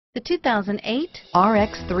The 2008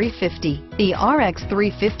 RX 350. The RX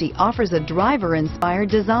 350 offers a driver-inspired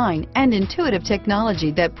design and intuitive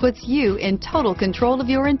technology that puts you in total control of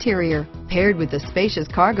your interior. Paired with a spacious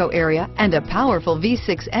cargo area and a powerful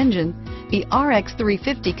V6 engine, the RX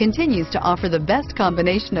 350 continues to offer the best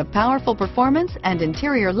combination of powerful performance and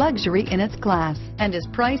interior luxury in its class and is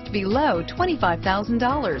priced below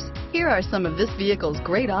 $25,000. Here are some of this vehicle's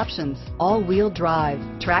great options: all-wheel drive,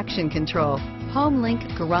 traction control,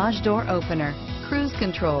 HomeLink garage door opener, cruise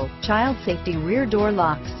control, child safety rear door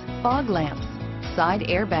locks, fog lamps, side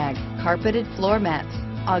airbag, carpeted floor mats,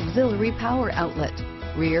 auxiliary power outlet,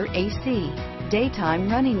 rear AC, daytime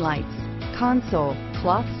running lights, console,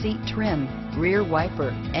 cloth seat trim, rear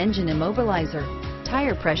wiper, engine immobilizer,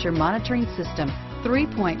 tire pressure monitoring system,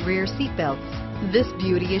 3-point rear seat belts. This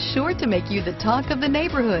beauty is sure to make you the talk of the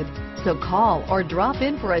neighborhood. So call or drop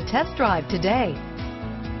in for a test drive today.